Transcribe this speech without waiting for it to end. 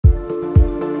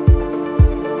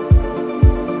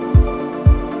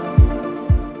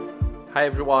Hi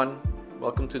everyone,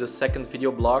 welcome to the second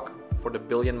video blog for the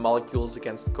Billion Molecules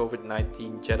Against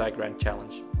COVID-19 JEDI Grand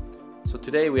Challenge. So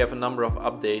today we have a number of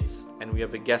updates and we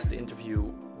have a guest interview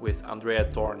with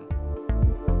Andrea Thorn.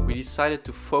 We decided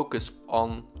to focus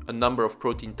on a number of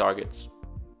protein targets,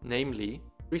 namely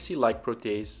 3C-like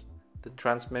protease, the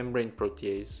transmembrane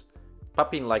protease,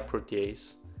 papain-like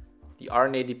protease, the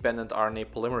RNA-dependent RNA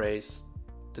polymerase,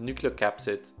 the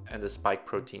nucleocapsid, and the spike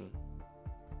protein.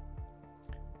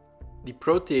 The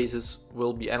proteases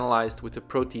will be analyzed with a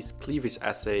protease cleavage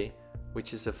assay,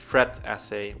 which is a FRET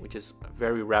assay, which is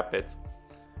very rapid,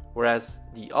 whereas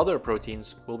the other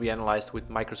proteins will be analyzed with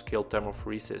microscale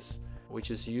thermophoresis,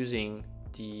 which is using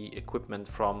the equipment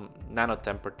from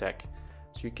NanoTemperTech.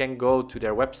 So you can go to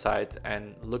their website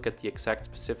and look at the exact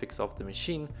specifics of the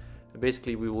machine.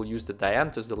 Basically, we will use the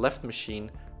Dianthus, the left machine,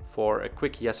 for a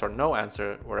quick yes or no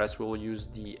answer, whereas we will use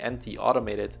the NT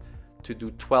automated to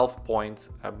do 12-point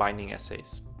binding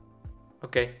assays.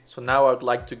 Okay, so now I would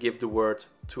like to give the word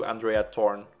to Andrea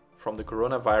Thorn from the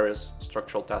Coronavirus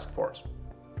Structural Task Force.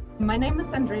 My name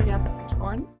is Andrea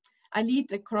Thorn. I lead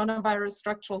the Coronavirus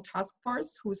Structural Task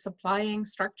Force, who's supplying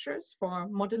structures for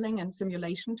modeling and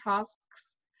simulation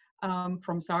tasks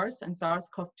from SARS and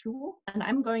SARS-CoV-2. And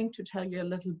I'm going to tell you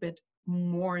a little bit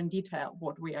more in detail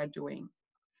what we are doing.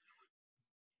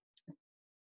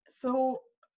 So,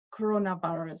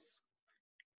 coronavirus.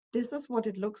 This is what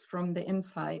it looks from the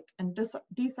inside. And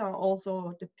these are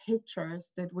also the pictures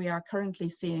that we are currently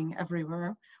seeing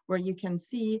everywhere, where you can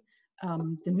see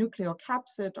the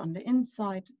nucleocapsid on the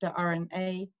inside, the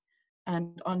RNA,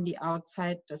 and on the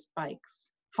outside, the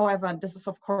spikes. However, this is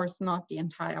of course not the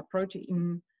entire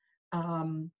protein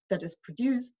that is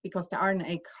produced, because the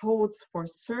RNA codes for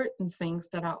certain things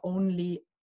that are only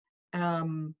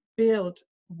built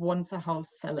once a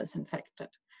host cell is infected.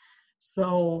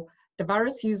 So the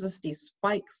virus uses these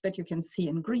spikes that you can see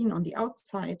in green on the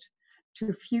outside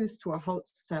to fuse to a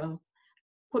host cell,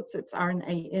 puts its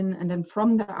RNA in, and then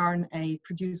from the RNA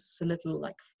produces a little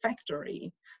like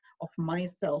factory of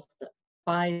micelles,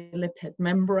 bilipid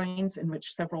membranes in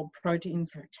which several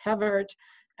proteins are tethered.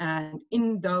 And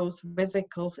in those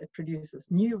vesicles, it produces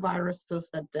new viruses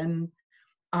that then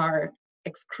are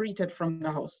excreted from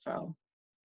the host cell.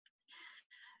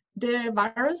 The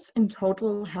virus in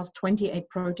total has 28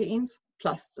 proteins,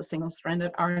 plus the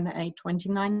single-stranded RNA,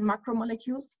 29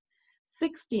 macromolecules.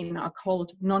 16 are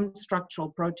called non-structural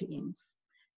proteins.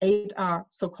 8 are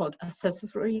so-called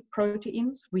accessory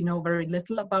proteins. We know very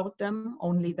little about them,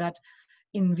 only that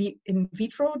in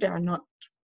vitro they are not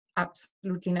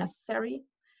absolutely necessary.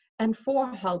 And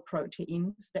 4 hull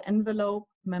proteins, the envelope,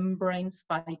 membrane,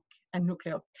 spike, and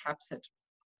nucleocapsid.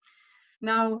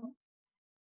 Now,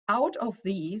 out of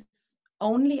these,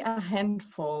 only a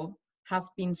handful has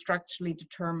been structurally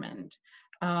determined.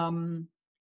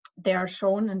 They are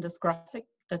shown in this graphic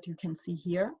that you can see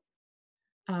here.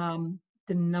 The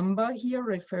number here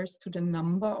refers to the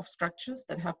number of structures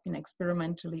that have been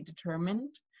experimentally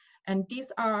determined. And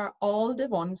these are all the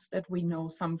ones that we know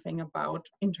something about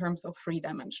in terms of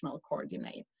three-dimensional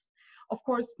coordinates. Of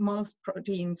course, most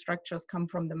protein structures come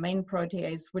from the main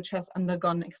protease, which has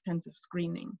undergone extensive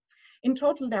screening. In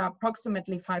total, there are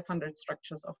approximately 500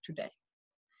 structures of today.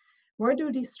 Where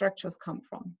do these structures come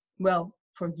from? Well,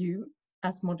 for you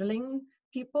as modeling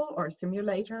people or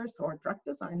simulators or drug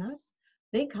designers,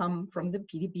 they come from the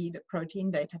PDB, the Protein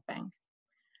Data Bank.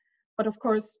 But of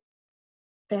course,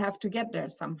 they have to get there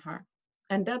somehow.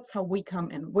 And that's how we come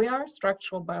in. We are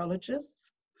structural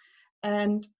biologists,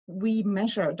 and we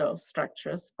measure those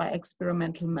structures by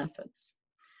experimental methods.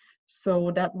 So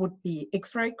that would be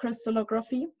X-ray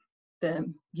crystallography.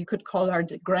 You could call her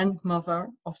the grandmother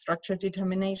of structure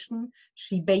determination.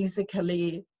 She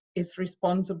basically is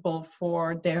responsible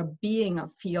for there being a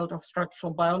field of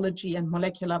structural biology and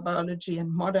molecular biology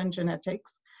and modern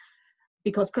genetics,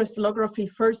 because crystallography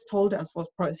first told us what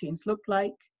proteins look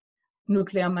like,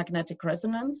 nuclear magnetic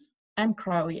resonance, and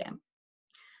cryo-EM.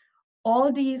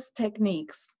 All these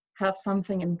techniques have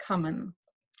something in common,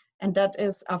 and that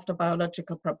is, after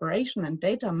biological preparation and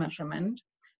data measurement,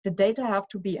 the data have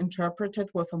to be interpreted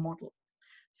with a model.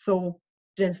 So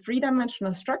the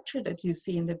three-dimensional structure that you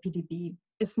see in the PDB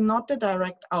is not the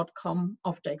direct outcome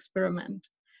of the experiment.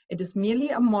 It is merely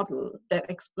a model that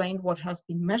explained what has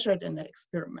been measured in the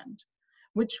experiment,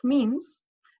 which means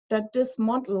that these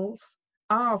models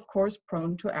are, of course,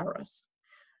 prone to errors.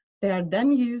 They are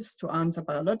then used to answer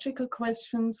biological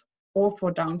questions or for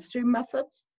downstream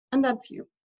methods, and that's you.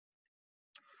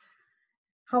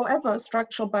 However,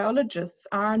 structural biologists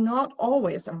are not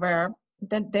always aware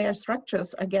that their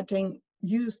structures are getting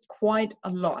used quite a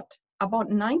lot about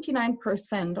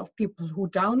 99% of people who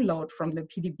download from the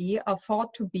PDB are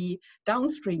thought to be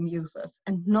downstream users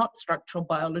and not structural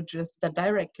biologists that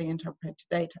directly interpret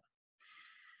data.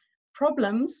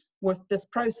 Problems with this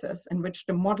process in which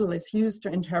the model is used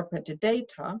to interpret the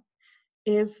data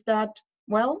is that,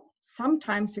 well,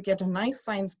 sometimes you get a nice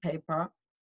science paper,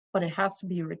 but it has to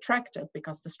be retracted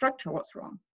because the structure was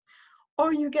wrong.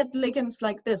 Or you get ligands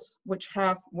like this, which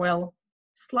have, well,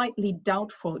 slightly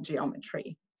doubtful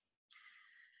geometry.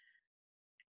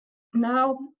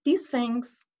 Now, these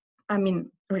things, I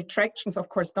mean, retractions, of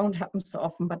course, don't happen so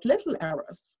often, but little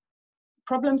errors,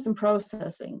 problems in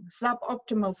processing,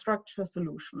 suboptimal structure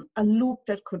solution, a loop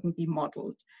that couldn't be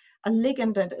modeled, a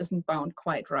ligand that isn't bound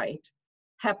quite right,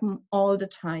 happen all the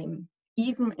time,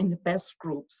 even in the best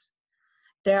groups.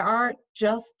 They are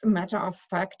just a matter of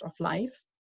fact of life,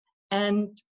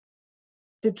 and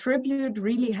the tribute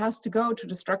really has to go to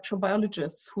the structural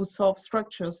biologists who solve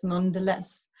structures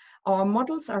nonetheless. Our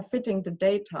models are fitting the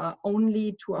data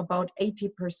only to about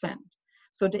 80%.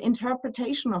 So the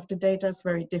interpretation of the data is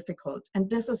very difficult, and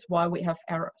this is why we have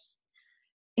errors.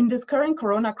 In this current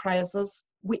corona crisis,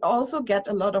 we also get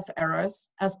a lot of errors,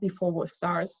 as before with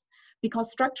SARS,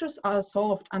 because structures are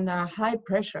solved under high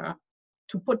pressure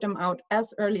to put them out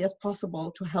as early as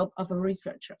possible to help other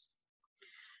researchers.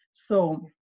 So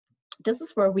this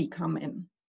is where we come in.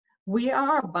 We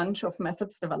are a bunch of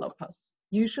methods developers.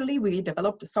 Usually we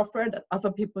develop the software that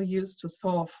other people use to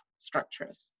solve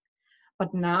structures.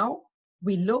 But now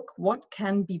we look what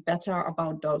can be better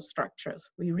about those structures.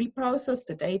 We reprocess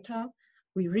the data,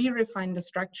 we re-refine the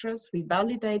structures, we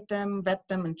validate them, vet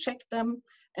them, and check them,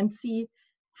 and see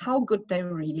how good they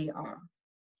really are.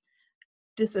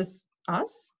 This is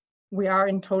us. We are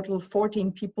in total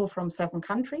 14 people from 7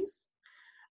 countries.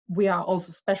 We are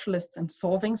also specialists in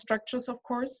solving structures, of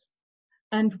course.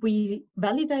 And we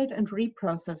validate and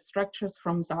reprocess structures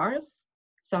from SARS,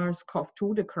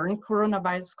 SARS-CoV-2, the current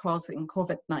coronavirus causing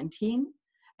COVID-19,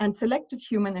 and selected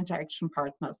human interaction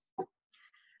partners.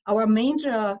 Our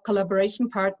major collaboration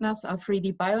partners are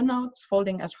 3D Bionodes,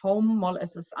 Folding at Home,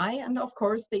 MOL-SSI, and of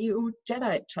course the EU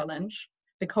JEDI Challenge,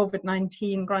 the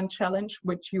COVID-19 Grand Challenge,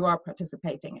 which you are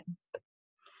participating in.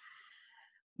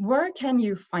 Where can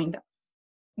you find us?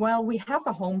 Well, we have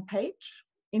a homepage,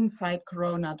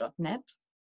 insidecorona.net,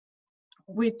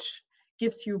 which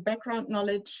gives you background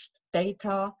knowledge,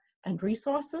 data, and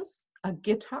resources, a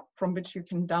GitHub from which you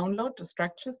can download the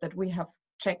structures that we have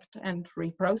checked and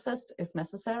reprocessed if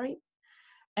necessary.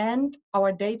 And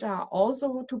our data are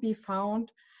also to be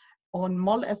found on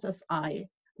MOL-SSI,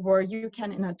 where you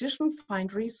can in addition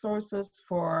find resources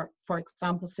for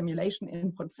example, simulation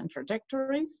inputs and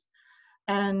trajectories,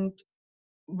 and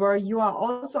where you are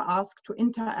also asked to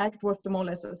interact with the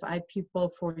MOL-SSI people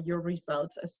for your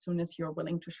results as soon as you're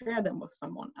willing to share them with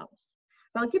someone else.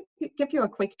 So I'll give you a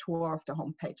quick tour of the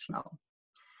homepage now.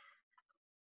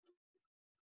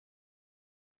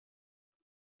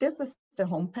 This is the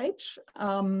homepage.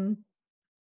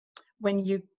 When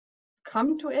you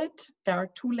come to it, there are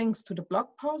 2 links to the blog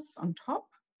posts on top.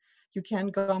 You can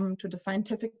go to the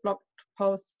scientific blog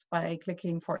posts by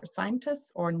clicking for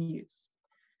scientists or news.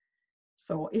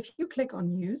 So if you click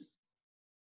on news,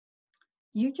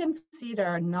 you can see there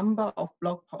are a number of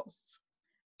blog posts.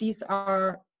 These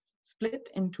are split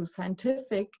into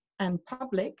scientific and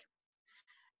public,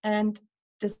 and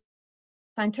the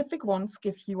scientific ones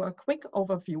give you a quick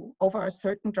overview over a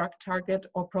certain drug target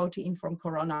or protein from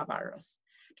coronavirus.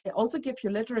 They also give you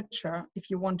literature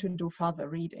if you want to do further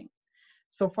reading.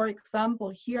 So for example,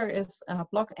 here is a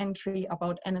blog entry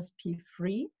about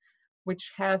NSP3,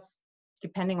 which has,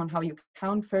 depending on how you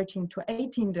count, 13 to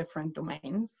 18 different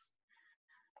domains.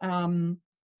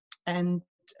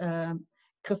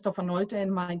 Christopher Nolte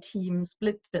and my team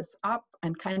split this up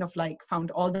and kind of like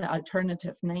found all the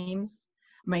alternative names,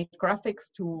 made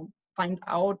graphics to find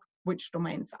out which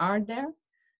domains are there,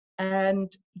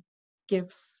 and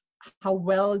gives how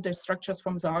well the structures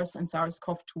from SARS and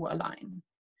SARS-CoV-2 align.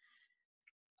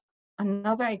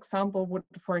 Another example would,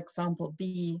 for example,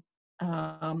 be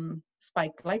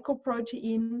spike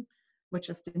glycoprotein, which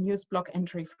is the news blog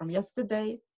entry from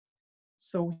yesterday.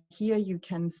 So here you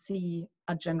can see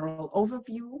a general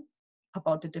overview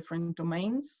about the different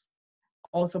domains,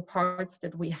 also parts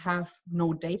that we have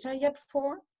no data yet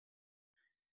for.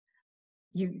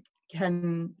 You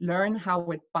can learn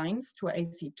how it binds to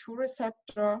ACE2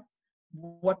 receptor,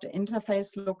 what the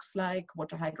interface looks like, what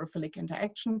the hydrophilic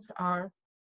interactions are,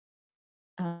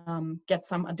 get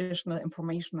some additional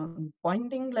information on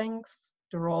binding lengths,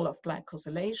 the role of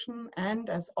glycosylation, and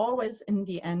as always, in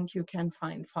the end, you can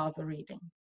find further reading.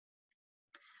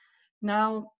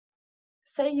 Now,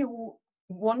 say you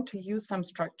want to use some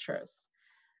structures.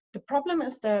 The problem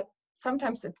is that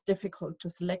sometimes it's difficult to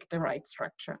select the right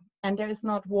structure, and there is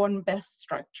not one best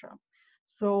structure.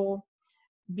 So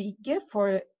we give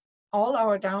for all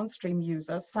our downstream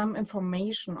users some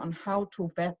information on how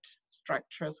to vet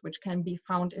structures, which can be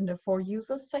found in the For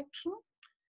Users section.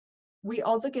 We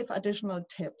also give additional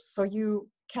tips. So you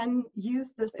can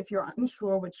use this if you're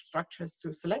unsure which structures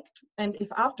to select. And if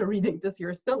after reading this,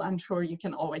 you're still unsure, you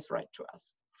can always write to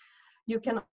us. You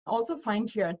can also find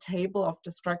here a table of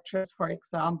the structures, for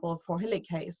example, for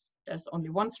helicase. There's only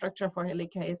one structure for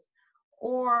helicase,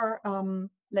 or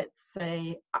let's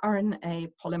say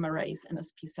RNA polymerase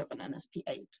NSP7 and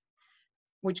NSP8,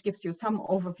 which gives you some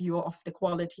overview of the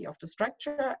quality of the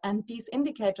structure. And these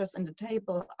indicators in the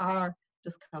table are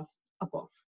discussed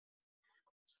above.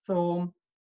 So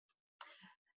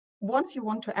once you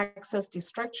want to access these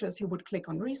structures, you would click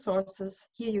on resources.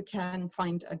 Here you can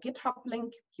find a GitHub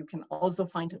link. You can also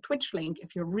find a Twitch link.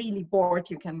 If you're really bored,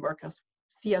 you can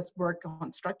see us work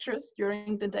on structures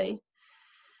during the day.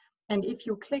 And if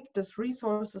you click this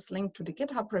resources link to the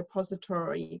GitHub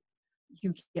repository,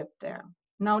 you get there.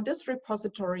 Now this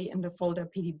repository in the folder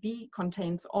PDB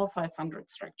contains all 500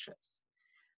 structures.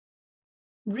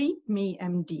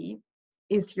 README-MD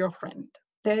is your friend.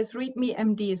 There's README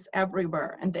MDs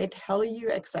everywhere, and they tell you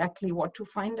exactly what to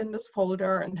find in this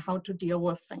folder and how to deal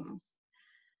with things.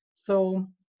 So,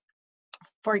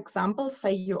 for example,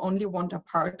 say you only want a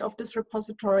part of this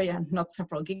repository and not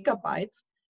several gigabytes,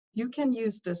 you can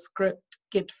use the script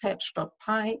git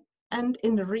fetch.py, and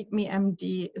in the README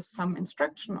MD is some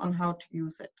instruction on how to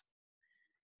use it.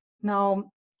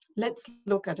 Now, let's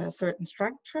look at a certain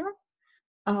structure.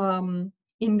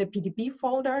 In the PDB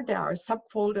folder, there are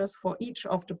subfolders for each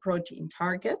of the protein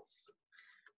targets.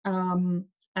 And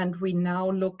we now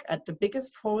look at the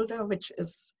biggest folder, which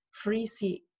is free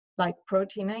C-like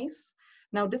proteinase.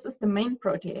 Now, this is the main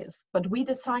protease, but we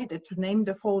decided to name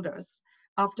the folders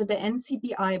after the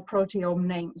NCBI proteome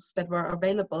names that were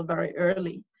available very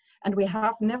early. And we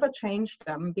have never changed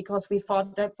them because we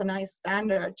thought that's a nice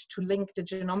standard to link the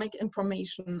genomic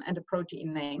information and the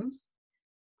protein names.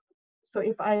 So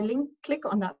if I click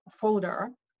on that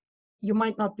folder, you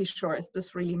might not be sure, is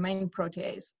this really main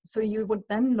protease? So you would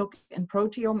then look in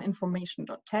proteome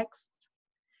information.txt,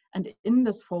 and in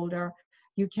this folder,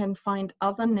 you can find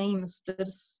other names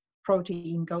this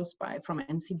protein goes by from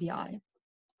NCBI.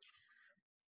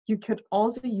 You could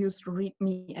also use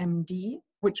README MD,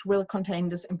 which will contain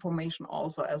this information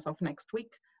also as of next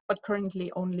week, but currently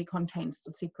only contains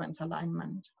the sequence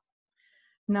alignment.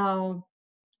 Now,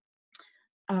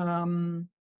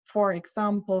 for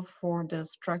example, for the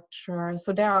structure,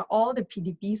 so there are all the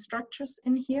PDB structures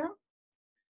in here.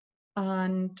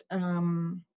 And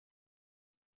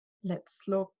let's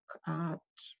look at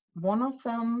one of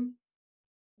them.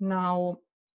 Now,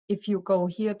 if you go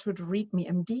here to the README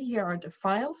MD, here are the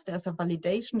files. There's a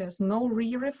validation, there's no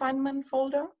re-refinement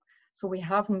folder. So we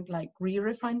haven't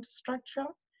re-refined the structure.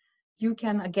 You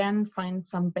can again find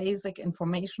some basic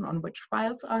information on which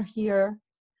files are here.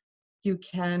 You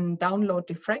can download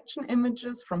diffraction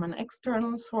images from an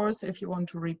external source if you want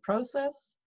to reprocess,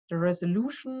 the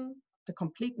resolution, the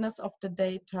completeness of the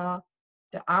data,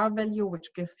 the R value,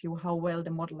 which gives you how well the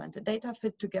model and the data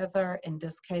fit together. In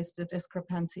this case, the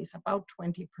discrepancy is about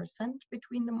 20%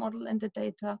 between the model and the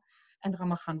data, and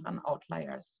Ramachandran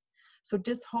outliers. So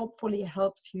this hopefully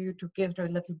helps you to give a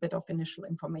little bit of initial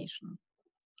information.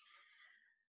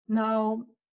 Now,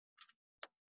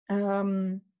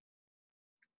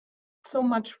 so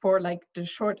much for the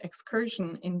short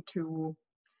excursion into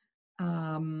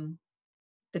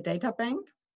the data bank.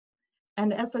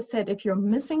 And as I said, if you're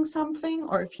missing something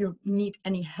or if you need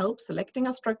any help selecting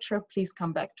a structure, please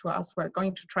come back to us. We're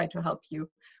going to try to help you.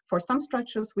 For some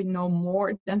structures, we know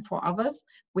more than for others.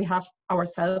 We have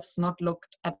ourselves not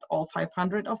looked at all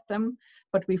 500 of them,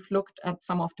 but we've looked at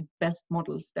some of the best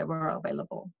models that were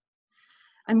available.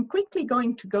 I'm quickly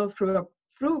going to go through a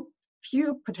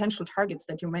few potential targets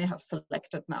that you may have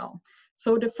selected now.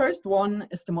 So the first one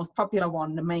is the most popular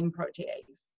one, the main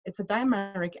protease. It's a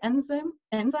dimeric enzyme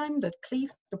that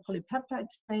cleaves the polypeptide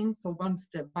chain. So once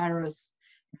the virus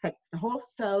infects the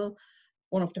host cell,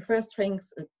 one of the first things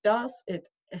it does, it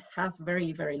has a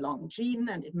very, very long gene,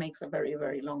 and it makes a very,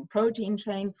 very long protein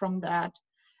chain from that.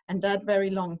 And that very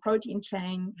long protein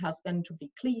chain has then to be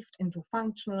cleaved into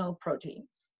functional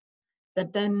proteins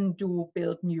that then do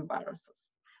build new viruses.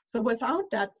 So without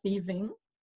that cleaving,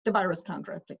 the virus can't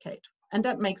replicate. And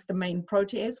that makes the main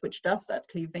protease, which does that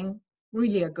cleaving,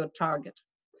 really a good target.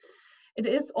 It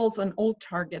is also an old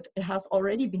target. It has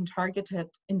already been targeted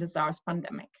in the SARS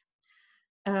pandemic.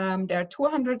 There are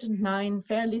 209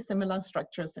 fairly similar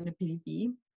structures in the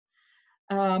PDB.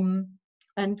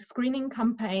 And screening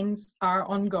campaigns are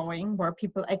ongoing where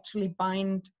people actually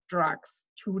bind drugs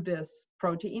to this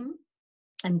protein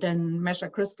and then measure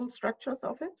crystal structures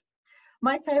of it.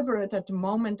 My favorite at the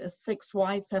moment is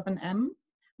 6Y7M,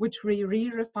 which we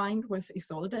re-refined with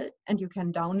Isolde, and you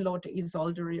can download the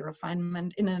Isolde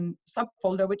re-refinement in a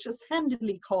subfolder which is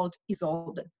handily called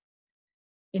Isolde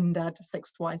in that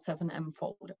 6Y7M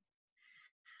folder.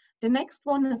 The next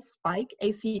one is Spike,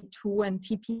 ACE2, and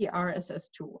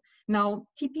TPRSS2. Now,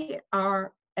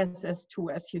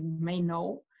 TPRSS2, as you may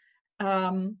know,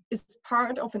 is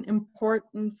part of an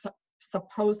important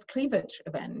supposed cleavage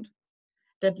event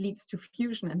that leads to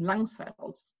fusion in lung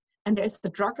cells. And there's the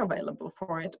drug available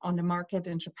for it on the market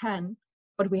in Japan,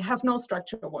 but we have no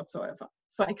structure whatsoever.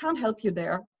 So I can't help you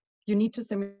there. You need to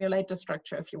simulate the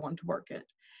structure if you want to work it.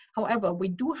 However, we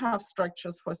do have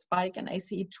structures for Spike and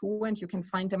ACE2, and you can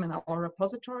find them in our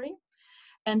repository.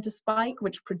 And the Spike,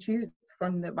 which produced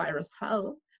from the virus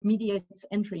HAL, mediates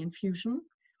entry and fusion.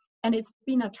 And it's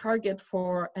been a target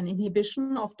for an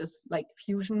inhibition of this like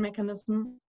fusion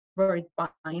mechanism where it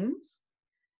binds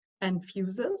and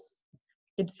fuses.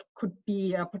 It could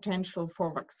be a potential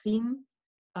for vaccine.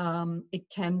 It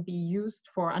can be used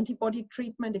for antibody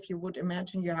treatment. If you would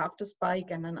imagine you have the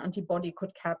Spike and an antibody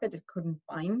could cap it, it couldn't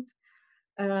bind.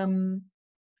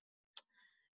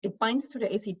 It binds to the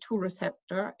ACE2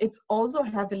 receptor. It's also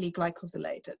heavily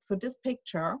glycosylated. So this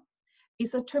picture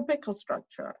is a typical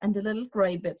structure, and the little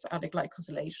gray bits are the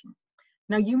glycosylation.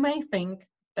 Now you may think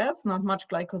there's not much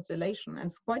glycosylation, and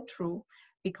it's quite true,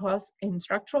 because in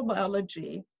structural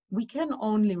biology, we can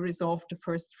only resolve the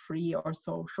first 3 or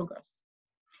so sugars.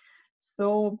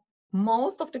 So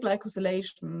most of the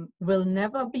glycosylation will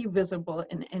never be visible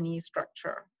in any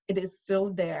structure. It is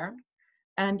still there,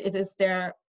 and it is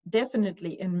there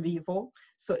definitely in vivo.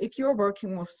 So if you're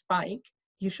working with Spike,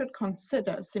 you should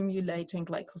consider simulating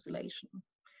glycosylation.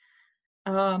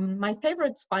 My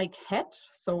favorite Spike head,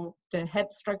 so the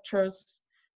head structures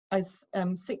is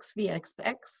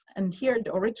 6VXX, and here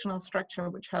the original structure,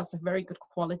 which has a very good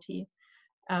quality.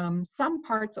 Some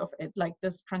parts of it, like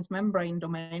this transmembrane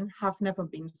domain, have never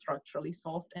been structurally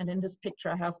solved, and in this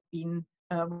picture have been,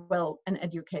 well, an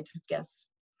educated guess.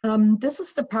 This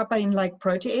is the papain-like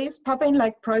protease.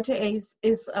 Papain-like protease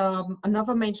is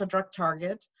another major drug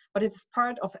target, but it's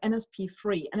part of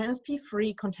NSP3. And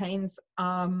NSP3 contains,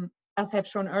 as I've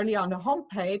shown earlier on the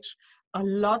homepage, a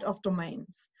lot of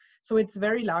domains. So it's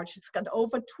very large. It's got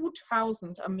over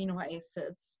 2,000 amino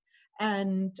acids.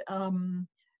 And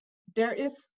there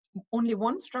is only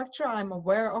one structure I'm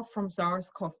aware of from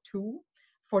SARS-CoV-2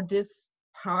 for this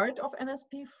part of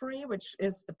NSP3, which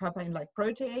is the papain-like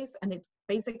protease, and it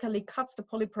basically cuts the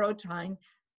polyprotein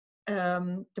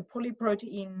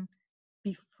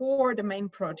before the main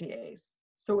protease.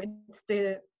 So it's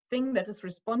the thing that is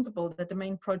responsible that the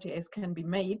main protease can be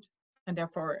made, and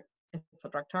therefore it's a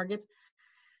drug target.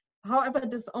 However,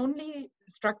 this only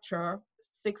structure,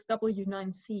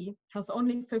 6W9C, has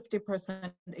only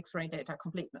 50% X-ray data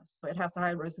completeness. So it has a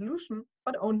high resolution,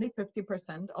 but only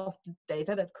 50% of the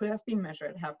data that could have been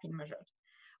measured have been measured.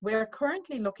 We are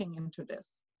currently looking into this.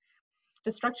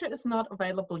 The structure is not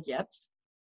available yet,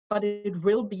 but it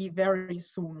will be very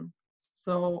soon.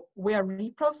 So we are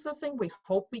reprocessing. We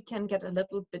hope we can get a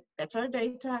little bit better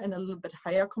data and a little bit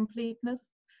higher completeness,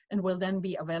 and will then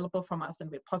be available from us,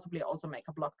 and we'll possibly also make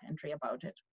a blog entry about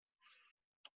it.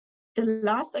 The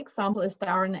last example is the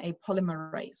RNA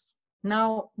polymerase.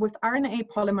 Now, with RNA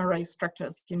polymerase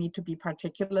structures, you need to be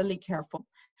particularly careful,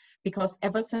 because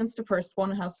ever since the first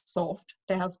one has solved,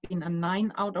 there has been a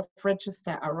 9 out of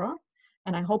register error,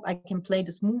 and I hope I can play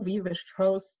this movie which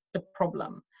shows the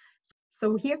problem.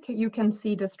 So here you can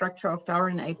see the structure of the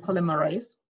RNA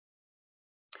polymerase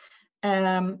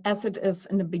as it is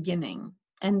in the beginning.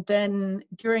 And then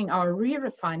during our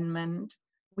re-refinement,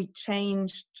 we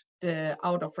changed the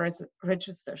out of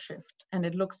register shift, and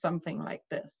it looks something like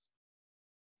this.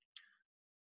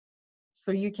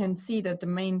 So you can see that the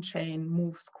main chain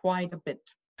moves quite a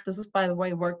bit. This is, by the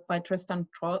way, work by Tristan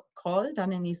Kroll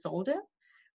done in Isolde,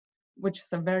 which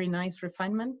is a very nice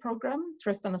refinement program.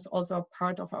 Tristan is also a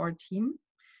part of our team,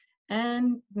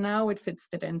 and now it fits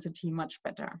the density much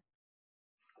better.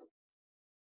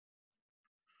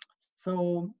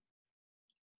 So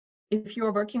if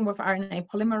you're working with RNA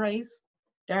polymerase,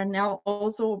 there are now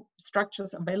also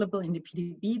structures available in the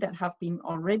PDB that have been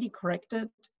already corrected.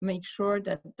 Make sure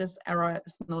that this error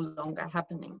is no longer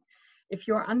happening. If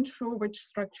you're unsure which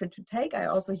structure to take, I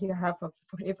also here have a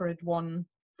favorite one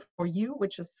for you,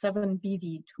 which is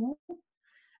 7BD2.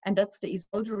 and that's the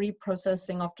isolder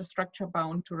reprocessing of the structure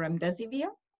bound to remdesivir.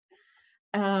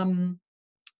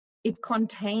 It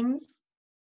contains,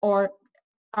 or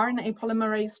RNA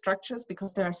polymerase structures,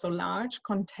 because they are so large,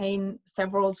 contain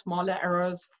several smaller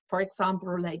errors, for example,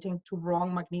 relating to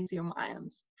wrong magnesium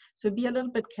ions. So be a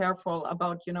little bit careful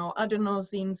about,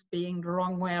 adenosines being the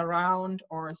wrong way around,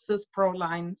 or cis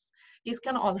prolines. These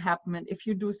can all happen, and if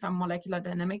you do some molecular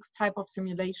dynamics type of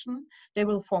simulation, they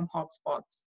will form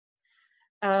hotspots.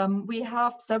 We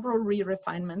have several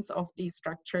re-refinements of these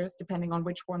structures, depending on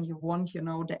which one you want,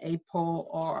 the APO,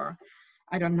 or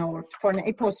I don't know, for an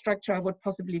APO structure, I would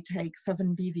possibly take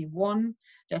 7BV1.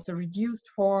 There's a reduced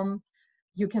form.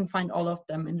 You can find all of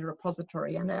them in the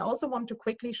repository. And I also want to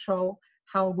quickly show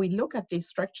how we look at these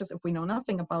structures if we know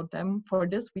nothing about them. For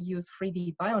this, we use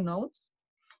 3D BioNodes.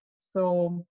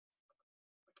 So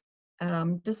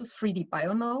this is 3D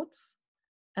BioNodes.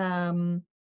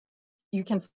 You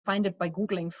can find it by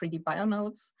Googling 3D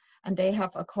BioNodes, and they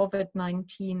have a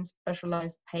COVID-19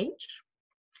 specialized page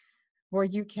where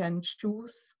you can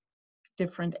choose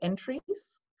different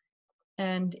entries.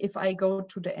 And if I go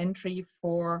to the entry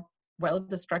for, well,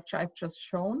 the structure I've just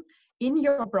shown, in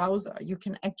your browser, you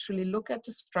can actually look at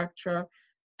the structure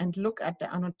and look at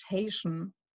the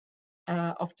annotation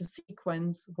of the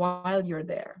sequence while you're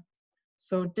there.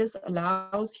 So this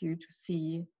allows you to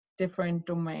see different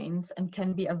domains and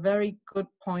can be a very good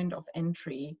point of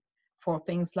entry for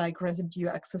things like residue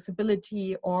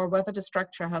accessibility or whether the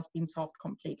structure has been solved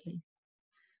completely.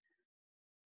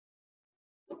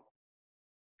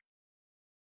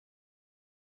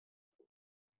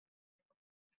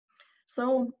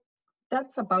 So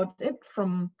that's about it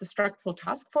from the Structural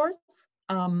Task Force.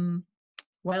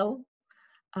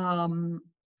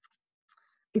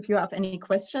 If you have any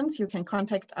questions, you can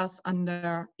contact us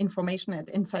under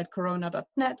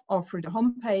information@insidecorona.net or through the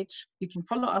homepage. You can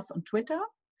follow us on Twitter.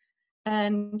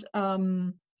 And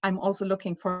I'm also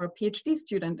looking for a PhD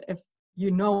student if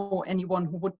you know anyone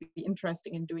who would be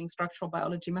interested in doing structural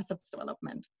biology methods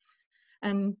development.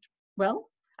 And well,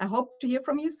 I hope to hear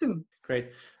from you soon.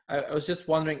 Great. I was just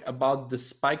wondering about the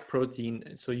spike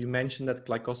protein. So you mentioned that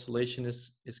glycosylation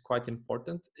is quite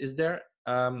important. Is there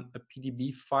a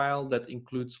PDB file that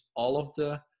includes all of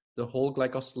the whole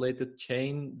glycosylated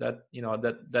chain that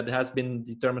has been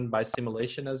determined by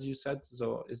simulation, as you said?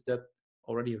 So is that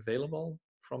already available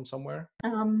from somewhere?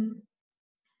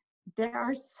 There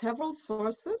are several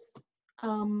sources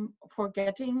for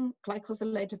getting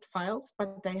glycosylated files,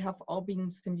 but they have all been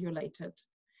simulated.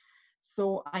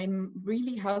 So I'm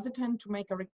really hesitant to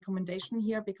make a recommendation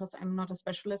here because I'm not a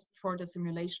specialist for the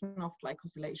simulation of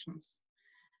glycosylations.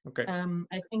 Okay.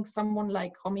 I think someone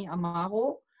like Romy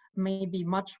Amaro may be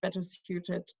much better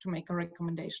suited to make a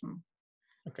recommendation.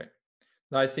 Okay.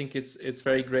 No, I think it's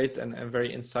very great and very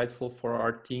insightful for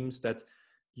our teams that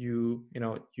you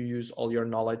use all your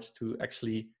knowledge to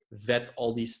actually vet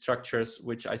all these structures,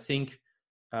 which I think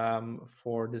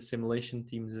for the simulation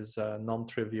teams is a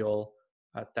non-trivial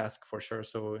task for sure.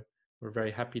 So we're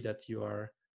very happy that you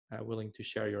are willing to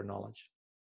share your knowledge.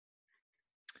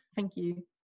 Thank you.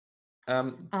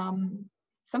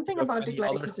 Something about the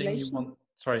glycosylation.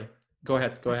 Sorry, go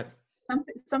ahead.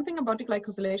 Something about the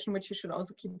glycosylation which you should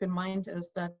also keep in mind is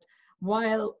that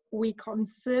while we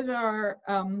consider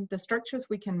the structures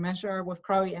we can measure with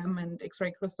cryo-EM and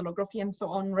X-ray crystallography and so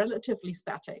on relatively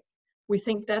static, we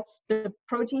think that's the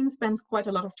protein spends quite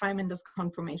a lot of time in this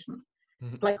conformation.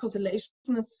 Mm-hmm.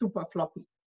 Glycosylation is super floppy.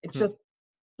 It just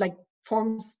like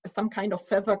forms some kind of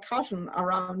feather cushion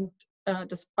around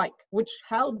the spike, which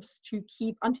helps to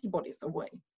keep antibodies away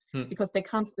because they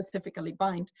can't specifically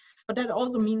bind. But that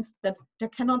also means that there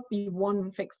cannot be one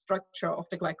fixed structure of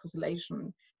the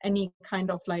glycosylation. Any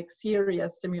kind of like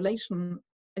serious simulation,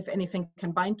 if anything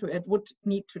can bind to it, would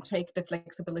need to take the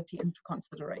flexibility into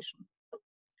consideration.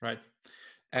 Right.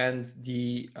 And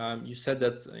you said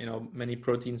that many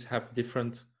proteins have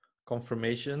different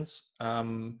conformations.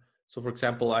 So, for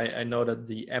example, I know that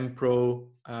the MPRO,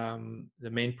 the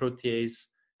main protease,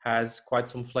 has quite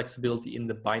some flexibility in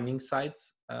the binding site.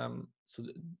 So,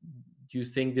 do you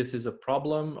think this is a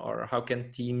problem, or how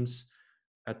can teams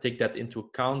take that into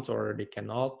account, or they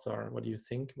cannot, or what do you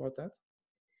think about that?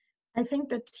 I think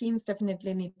that teams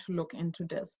definitely need to look into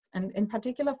this, and in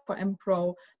particular for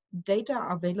MPRO, data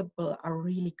available are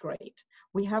really great.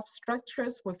 We have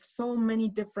structures with so many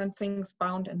different things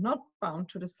bound and not bound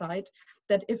to the site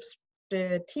that if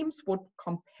the teams would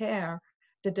compare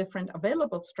the different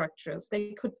available structures,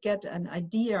 they could get an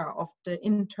idea of the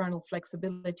internal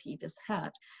flexibility this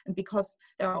had. And because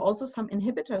there are also some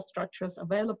inhibitor structures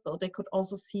available, they could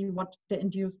also see what the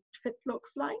induced fit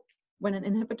looks like when an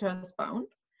inhibitor is bound.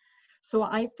 So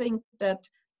I think that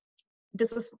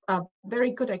this is a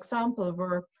very good example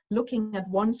where looking at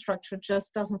one structure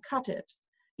just doesn't cut it.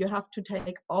 You have to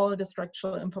take all the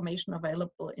structural information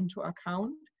available into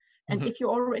account. And if you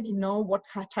already know what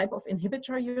type of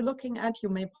inhibitor you're looking at, you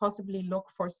may possibly look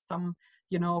for some,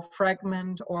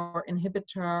 fragment or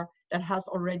inhibitor that has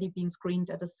already been screened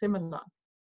at a similar.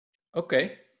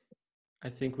 Okay. I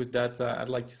think with that, I'd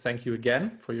like to thank you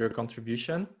again for your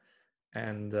contribution.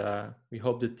 And we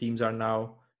hope the teams are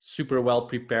now super well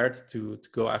prepared to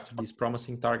go after these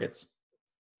promising targets.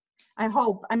 I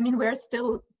hope. I mean,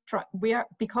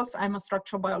 because I'm a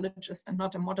structural biologist and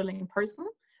not a modeling person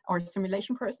or a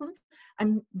simulation person,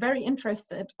 I'm very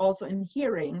interested also in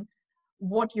hearing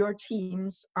what your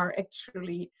teams are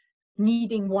actually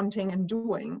needing, wanting, and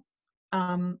doing.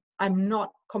 I'm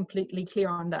not completely clear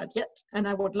on that yet, and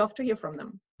I would love to hear from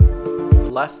them. The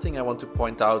last thing I want to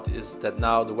point out is that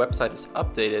now the website is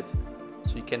updated,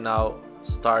 so you can now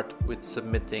start with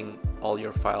submitting all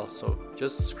your files. So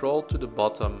just scroll to the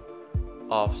bottom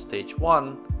of stage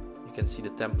 1, you can see the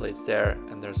templates there,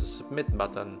 and there's a submit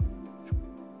button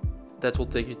that will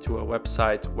take you to a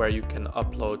website where you can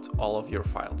upload all of your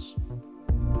files.